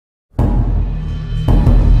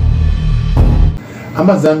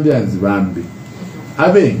Zambians bambi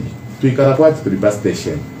abengi tuikala kwati tuli bus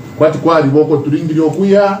station kwati kwali boko tulingiri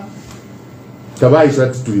okuya tabayisha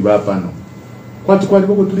ati tuli bapano kwati kwali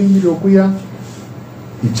boko tulingiri okuya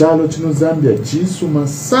ichalo chino Zambia chisuma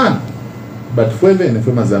sana but fweve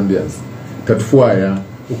fwe Zambians katufuaya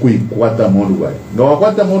ukuikwata molubali nga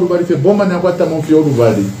wakwata molubali fe Bowman akwata mofi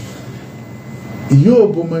olubali iyo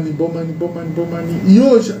Bowman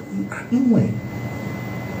iyo imwe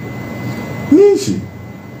nishi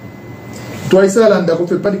twaisala ndako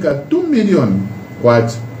fe palika 2 million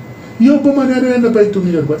kwacha iyo Bowman arenda pa 2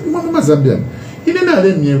 million kwacha mama Zambian inena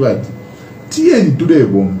ale nyebati tien today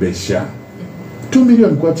bombesha 2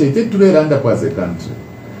 million kwacha ite today randa kwa the country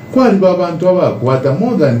kwali babantu abakwata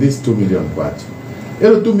more than this 2 million kwacha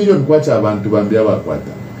ero 2 million kwacha abantu bambia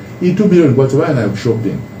bakwata I 2 million kwacha bana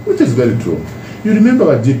shopping which is very true. You remember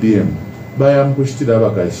what GPM bayamkushitira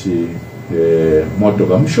bakashi moto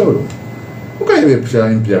kamushoro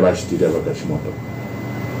ukayebepusha impya bashitira bakashi moto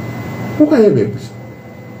ukayebepusha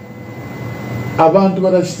abantu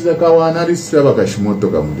barashitira kawana risira bakashi moto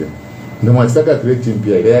kamuje ndamwasaka create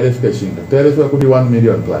impya ile yarefika shinga yarefika kuri 1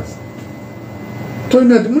 million plus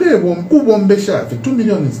toina murebo kubombesha 2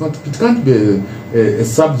 million is not, it can't be a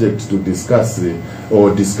subject to discuss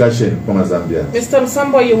or discussion from Zambia. Mr.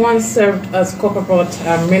 Lusambo, you once served as corporate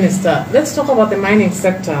minister. Let's talk about the mining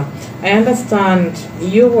sector. I understand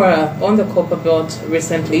you were on the copper belt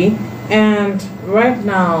recently, and right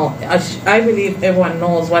now, I believe everyone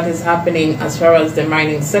knows what is happening as far as the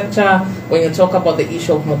mining sector. When you talk about the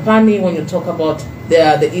issue of Mopani, when you talk about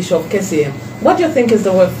the issue of KCM, what do you think is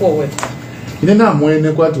the way forward? Inena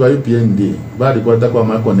mwene kwa tuwa UPND, bari kwa takwa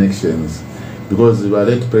ma connections, because the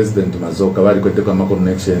late President Mazoka bari kwa takwa ma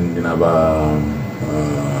connection in aba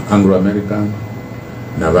Anglo-American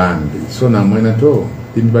na bandi. So na mwene to,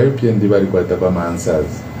 in by UPND bari kwa takwa ma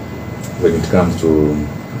answers when it comes to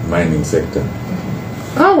mining sector.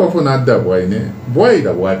 How often had that boy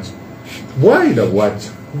the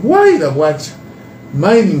watch?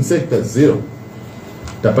 Mining sector zero.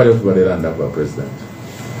 Tapari of Barelanda for President.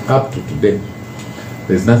 Up to today,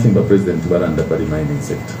 there's nothing but President Baranda for the mining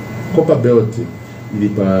sector. Copper belt,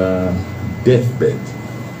 ilipa deathbed.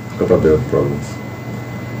 Copper belt problems.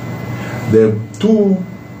 The two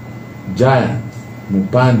giants,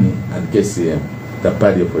 Mupani and KCM, the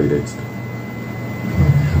party of elected.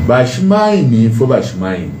 Bashmaini for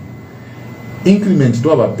Bashmaini. Increment to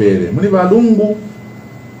abapere. Muni balungu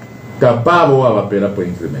tapabo abapera for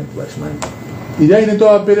increment Bashmaini. Ida ine to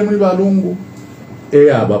abapere muni balungu.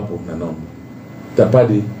 Abapo na nomo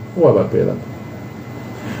tapadi wa bapela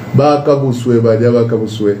ba kabuswe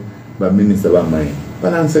ba minister ba mai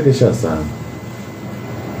banansekesha sana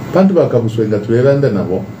bantu ba kabuswe ngatulelanda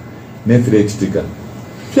nabo netrechitika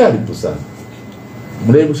fyali pusana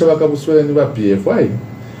mulebu ba kabuswe ni ba PFI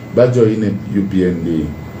ba join UPND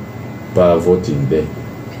pa voting day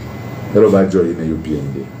ero ba join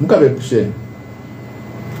UPND mukabe pushe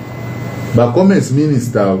ba commerce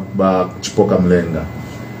minister ba chipoka mlenga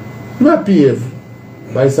ba PF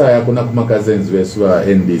ba Isaya kuna kumakazenzi wesu wa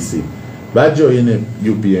NDC ba join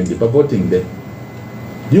UPND pa voting day.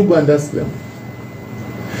 You go understand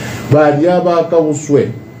ba diaba ka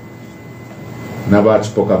uswe na ba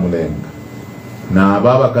chipoka mlenga na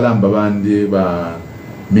baba kalamba bandi ba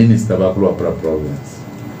minister ba kulwa province.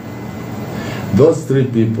 Those three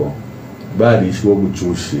people ba lishwo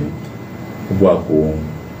buchushi bwa ku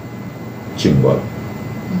Chingol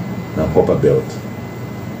na copper belt.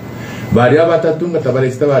 Bari abatatunga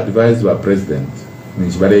tabaresita ba advised by president.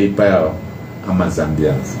 Nchibare ipa ama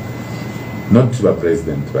Zambians. Not by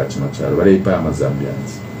president ba Chimacharo, bari ipa ama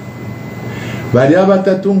Zambians. Bari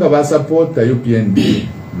abatatunga ba support the UPND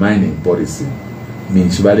mining policy.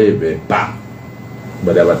 Nchibare bepa.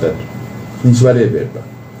 Bari abatatu. Nchibare bepa.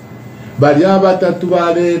 Bari abatatu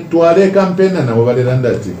bare tuare campaign na bari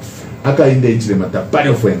randati. Aka inde ichilema tapari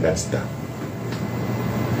ofwengatita.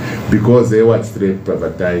 Because they were straight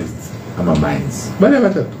privatized ama mines. Bale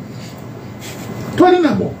batatu. Twali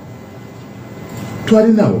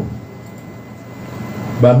nabo.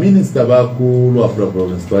 Ba minister ba ku lo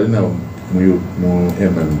province twali nabo mu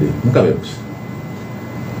MMD. Mukabepshi.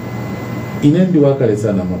 Inendi wakale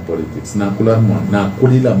sana ma politics na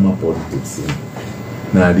kulila ma politics.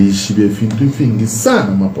 Na lishibe fintu fingi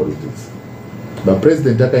sana ma politics. Ba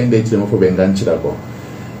president aka inde ichilema fo benganchira ko.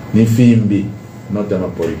 Ni fimbi. Not ama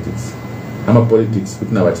politics. Ama politics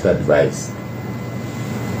kutina watita advice.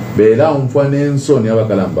 Bela umfwane ensoni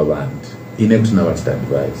abakalamba band. Inetu na watita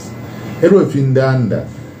advice. Ero findanda.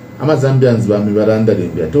 Ama Zambians bami baranda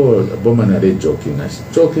limbia. To Bowman are joking.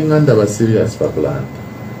 Joking anda ba serious pakulanda.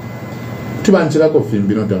 Tubanchira ko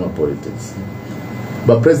fimbi not ama politics.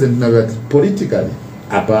 But President Nagat politically,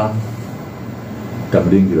 apa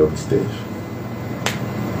tamlingira ku stage.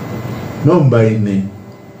 No mbaine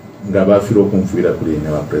ngaba firo kumfuira kuli ne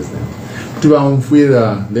wa president. Tuba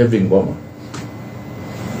mfuira Levy Ngoma.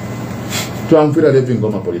 Tuba mfuira Levy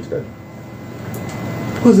Ngoma politically.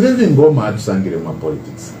 Because Levy Ngoma atusangire ma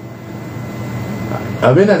politics.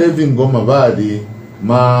 Abena Levy Ngoma bali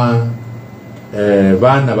ma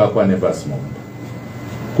bana bakwa Nevas Mumba.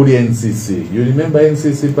 Kuli NCC. You remember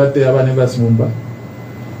NCC party aba Nevas Mumba?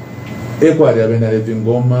 Ekwali abena Levy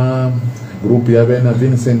Ngoma, group abena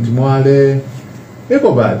Vincent Mwale.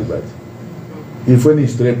 Eko badi. If when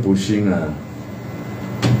is pushing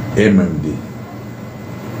MMD.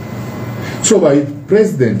 So by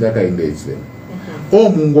president aka engage them. O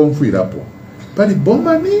mungo mfuira po. But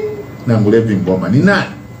Bowman na Levy Ngoma ni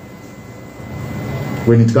nani?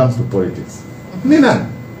 When it comes to politics. Ni nani?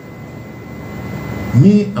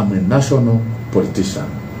 Me, I'm a national politician.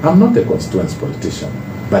 I'm not a constituency politician,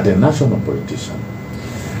 but a national politician.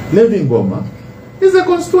 Levy Ngoma is a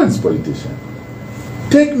constituency politician.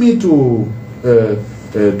 Take me to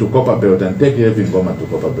Copperbelt and take Levy Ngoma to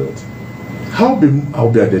Copperbelt. I'll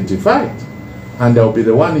be identified, and I'll be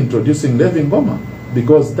the one introducing Levy Ngoma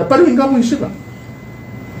because the Paringamo Ishiba.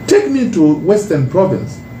 Take me to Western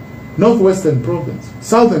Province, Northwestern Province,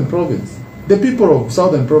 Southern Province. The people of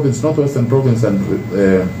Southern Province, Northwestern Province, and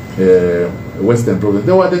Western Province,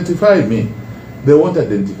 they will identify me. They won't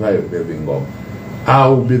identify Levy Ngoma. I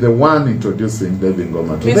will be the one introducing Levy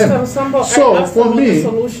Ngoma to them. Lusambo, so for me,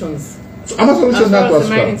 solutions. I'm a solution as that far as was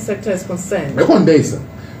the mining sector is concerned.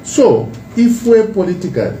 So if we're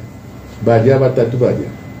political, badia batatu badia,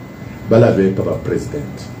 balabe papa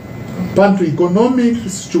president. Pantu economic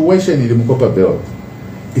situation in the Mukopa belt,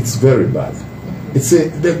 it's very bad. It's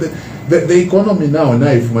the economy now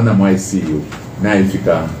if mana mo ICU, na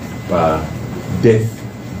ifika pa death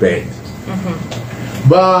bed.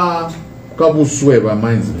 Ba Kabushi ba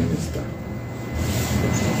mines minister.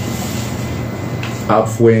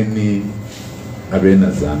 Afweni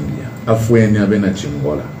abena Zambia, afweni abena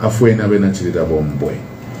Chingola, afweni abena Chilida Bombwe.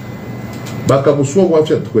 Bakabushi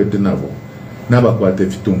wafya tukwete nabo nabakwata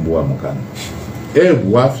efitumbu wa mukano.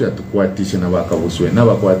 Wafya tukwatisha nabakabushi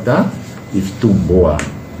nabakwata efitumbu wa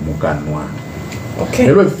mukanwa. Okay.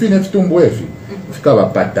 Ero fine efitumbu efi fika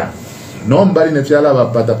bapata. No mbali nefyala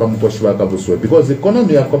bapata pa mukoshi bakabushi because the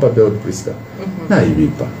economy ya Copperbelt Priska na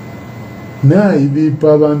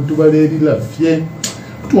ibipa abantu balerila fye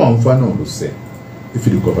tuwa mfano oluse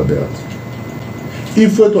ifili Copperbelt.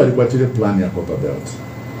 Ifwe twalikwatile plan ya Copperbelt.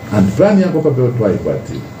 And plan ya Copperbelt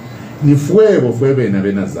twalikwatile. Ni fwebe na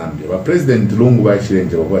bena Zambia. Ba President Lungu ba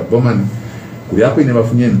shirenje kwa Bowman kuli yako ine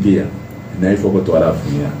bafunye mpia na ifo ko twala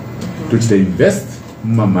funya. Tuchite invest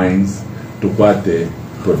mma mines tukwate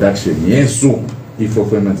production yesu ifo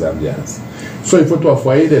fwema Zambians. So ifo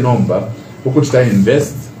twafaide nomba ukuchita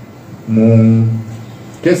invest mu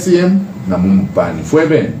KCM na mu mpani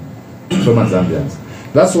fwebe fwema Zambians.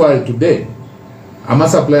 That's why today ama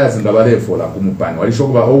suppliers ngabale fola kumupani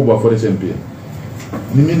walishokuba oba foresha mpia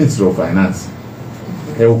ni Ministry of Finance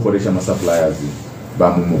foresha ma suppliers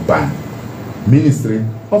ba mu mpani Ministry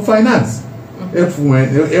of Finance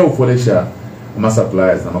foresha ma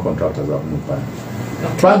suppliers na ma contractors ba mu mpani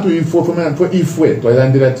pantu ifwe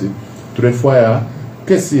twalandira ti turefwaya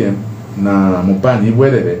KCM na mpani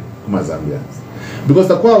ibwerere kuma Zambians because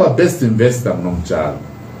takwa our best investor mnomchalo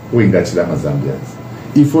uingachila ma Zambians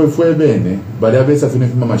ifwe bene bali abesa fune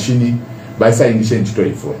fuma machine baisa indisha nchito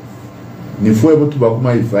ifwe nifwe botu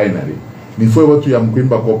bakuma finally nifwe botu ya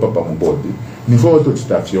mkwimba kopa pa mbodi nifwe botu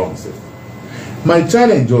chitafyonse. My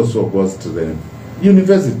challenge also goes to the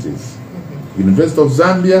universities, University of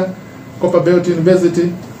Zambia, Copperbelt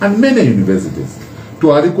University, and many universities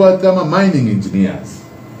to alikuwa kama mining engineers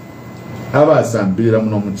aba asambira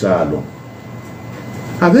muno mchalo.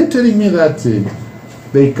 Are they telling me that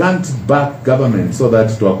they can't back government so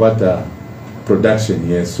that to acquire production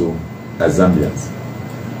yesu as Zambians?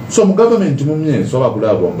 So government mumye so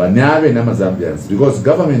bakula bomba nyabe na Zambians because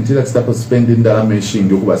government ila stop spending dollar machine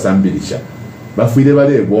yokuba sambilisha bafuire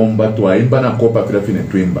bale bomba twaimba na kopa firafine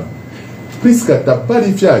twimba priska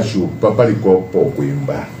tapali fyashu papali kopo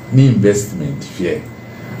kuimba ni investment fye.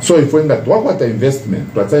 So if wenga twakwata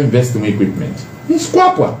investment twata invest mu equipment ni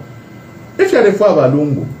skwapwa if ya refa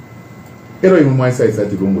balungu ero imumwaisa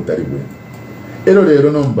isati lungu taribwe ero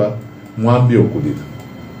lero nomba mwambi okulira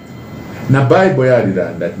na Bible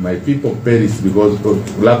yalira that my people perish because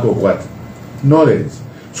of lack of what? Knowledge.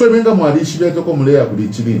 So imenga mwalishi betoko mulea kuli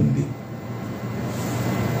chilindi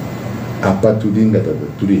apa tudinga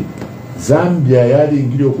tuli Zambia yali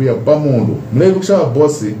ingilio kuya pamondo mulea kushaba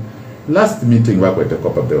bossi last meeting bakwete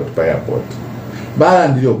copper belt pa airport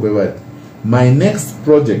balandire okweba my next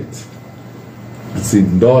project is in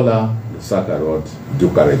Ndola Lusaka Road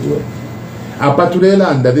Duke Carriageway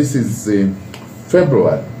apatulela and this is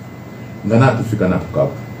February ngana tufika na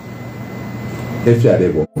kukapu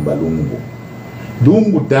efyalego mbalungu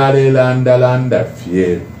Lungu tale landa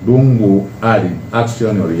fie Lungu ali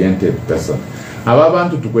action oriented person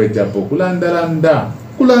ababantu tukweta po kulanda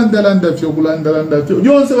fie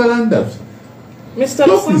yonse balanda fie. Mr.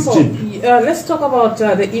 Lusambo, let's talk about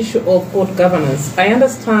the issue of port governance. I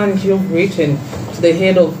understand you've written to the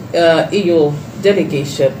head of EU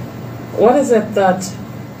delegation. What is it that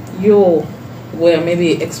you were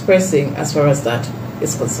maybe expressing as far as that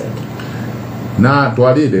is concerned? Na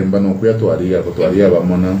twalire mbano kuya twalira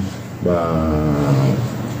bamona ba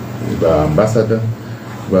ambassador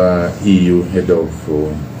ba EU head of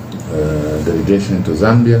delegation to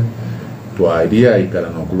Zambia twalira ikala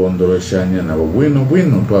no kulondoleshanya na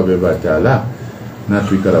bwino twabe batala na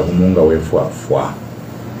twikala kumunga wefwafwa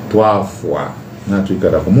na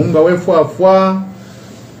twikala kumunga wefwafwa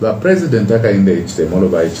the president akainde HTML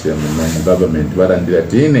ba HTML mu government barandira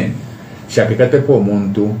tine shakikatepo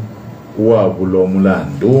omuntu wabulo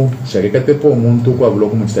mulandu shakikatepo omuntu kwabulo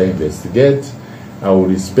kumuchita investigate. I will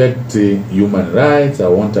respect human rights, I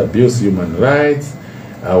won't abuse human rights,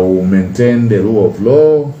 I will maintain the rule of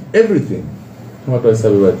law, everything. What I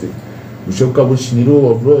say about it? Bushoka Kabushi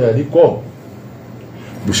rule of law yaliko.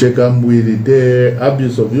 Busheka mbwirite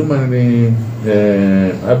abuse of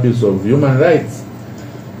human rights.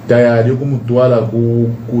 Tayari kumutwala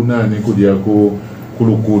kunani kudia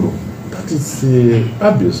kulukulu. That is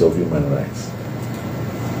abuse of human rights.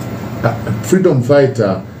 Freedom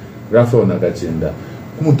fighter Rafael Nakachinda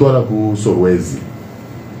kumutwala ku Sorwezi.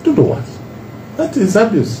 To do what? That is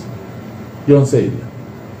abuse. Yonseida.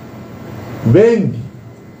 Bengi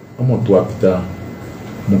amotwapita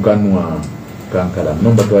mukanwa kankala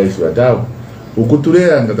nomba twaishi watawo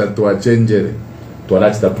ukutulera ngata twachenjere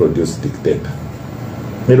twalachita produce dictator.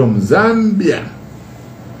 Pero Mzambia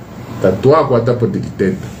tatwa kwa tapo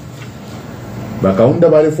dictator. Bakaunda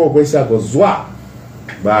bale fo kwesa ko zwa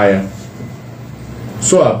baya.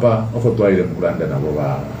 So apa ofo twaire mukulanda nabo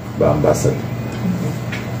ba ambassador.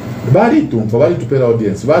 Bali tumfa bali tupera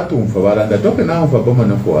audience batumfa balanda toke na umfa boma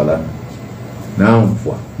na fuala. Na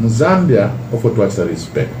umfa Mzambia ofo twatsa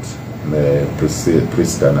respect me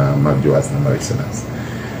priesta na majoas na marisenas.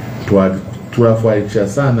 Tuafuaisha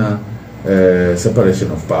sana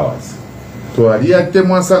separation of powers. Tualia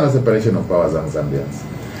temwa sana separation of powers in Zambians.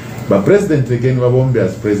 But President again Wabombe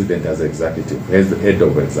as president as executive, as the head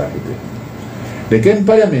of executive. The Ken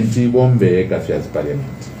Parliament Bombe Kafi as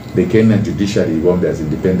parliament. The Kenyan judiciary Bombe as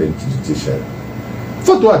independent judiciary.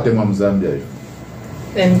 For what Zambia?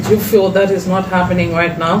 And you feel that is not happening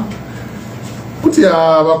right now? Kutia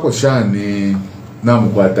wakoshani na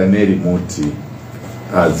mkwataneri moti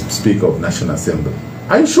as Speaker of National Assembly.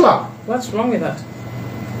 Are you sure? What's wrong with that?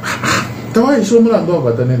 Tawai Shomulando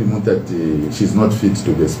wakotaneri moti that she's not fit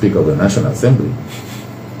to be Speaker of the National Assembly.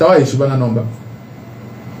 Tawai Shibana number.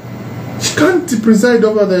 She can't preside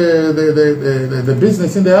over the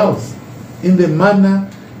business in the house in the manner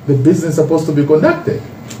the business is supposed to be conducted.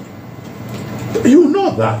 You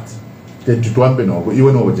know that.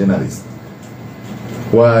 You know a journalist.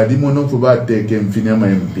 Wa limono fuba teke mfinya ma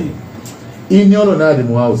MP. Inyolo na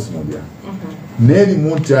limu house moja. Neri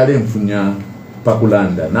muti ale mfunya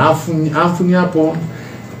pakulanda. Na amfunya po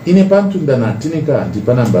ine pantunda na tinika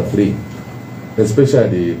tipa number 3.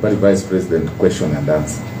 Especially the Vice President question and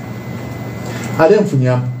answer. Ale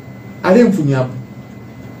mfunya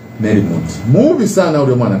Neri muti. Mubi sana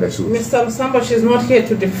ule mwana kashuti. Mr. Lusambo, she's not here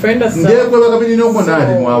to defend us. Ndiye kwa kabini noko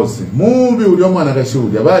na limu house. Mubi ule mwana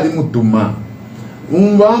kashuti. Abadi mutuma.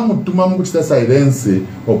 Mutuma mkuchita silence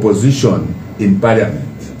opposition in parliament.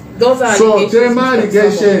 Those are so tema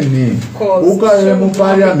allegation ukaye mu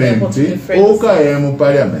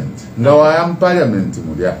parliament ngawa ya parliament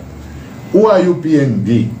mulia uwa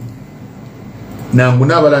UPND na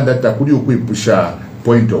nguna balanda takuli ukuipusha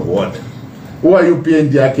point of order uwa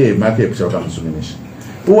UPND yake make pusha ukamsuminisha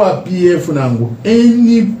uwa PF nangu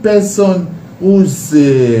any person who's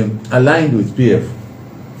aligned with PF.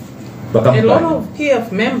 A lot of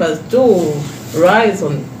PF members do rise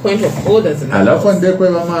on point of orders. Alafu ndekwe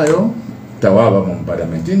bamayo tawaba mu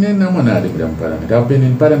parliament. Nina mwana ali mu parliament. I've been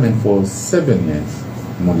in parliament for 7 years.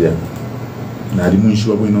 Mulia. Na ali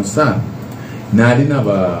muishwa bwino sana. Na ali na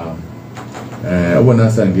ba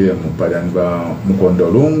ubona sangire mu parliament ba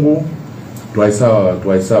mukondolungu.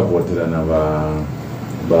 Twaisa votera na ba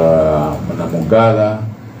Mugala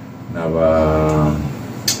na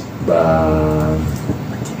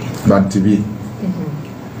ba bantibiri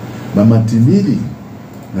bamantibiri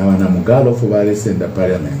na wanamugalo fo balesenda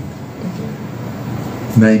parliament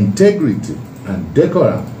na integrity and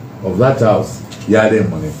decorum of that house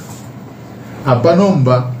yalemoneka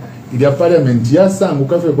apanomba ilya parliament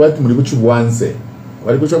yasanguka fe kwati muli kuchibwanse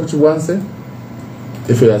wali kuchibwanse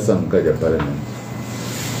ife yasanguka ilya parliament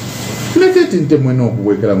leteti nte mwene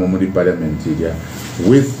okuwekera mu muri parliament ilya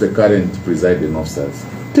with the current presiding officers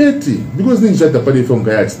teti because ninjata pali ife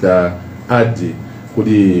nkayachita ati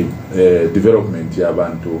kuli development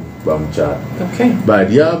y'abantu bamuchara okay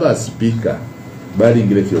bali aba speaker bali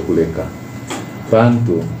ngire fyo kuleka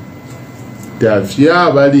bantu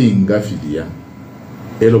tafya bali ngafidia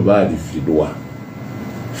elo bali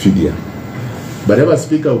fidia bali aba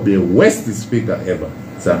speaker will be worst speaker ever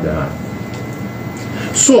Zambia.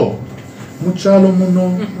 So muchalo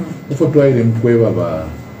muno ufotwaire mkweba ba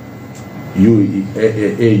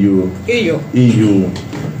EU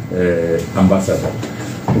ambassador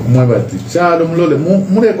kumweba tichalo mulole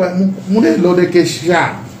mule lole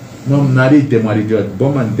kesha no narite mwarite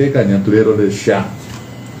Bowman teka nyatulero le sha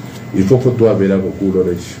ifo fotwa bela kokulo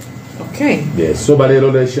le sha okay yes so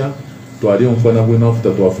balero le sha twali umfana bwina ofuta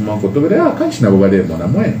twafuma ko tobere akashi nabo bale mona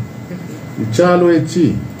mwe ichalo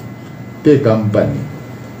echi te company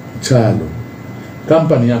chalo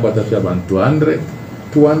company yako atafia bantu 200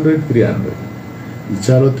 300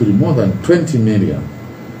 ichalo tuli more than 20 million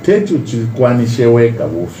tetu chikwanisheweka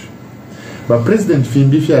bufi ba president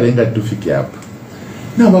fimbifi arenga tufike hapa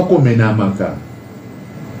na bakomena amaka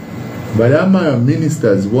balama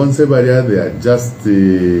ministers bonse balia they are just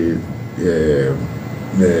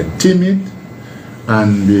timid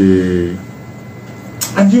and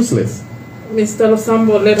useless. Mr.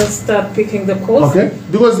 Lusambo, let us start picking the course. Okay,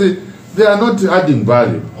 because they are not adding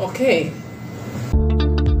value. Okay.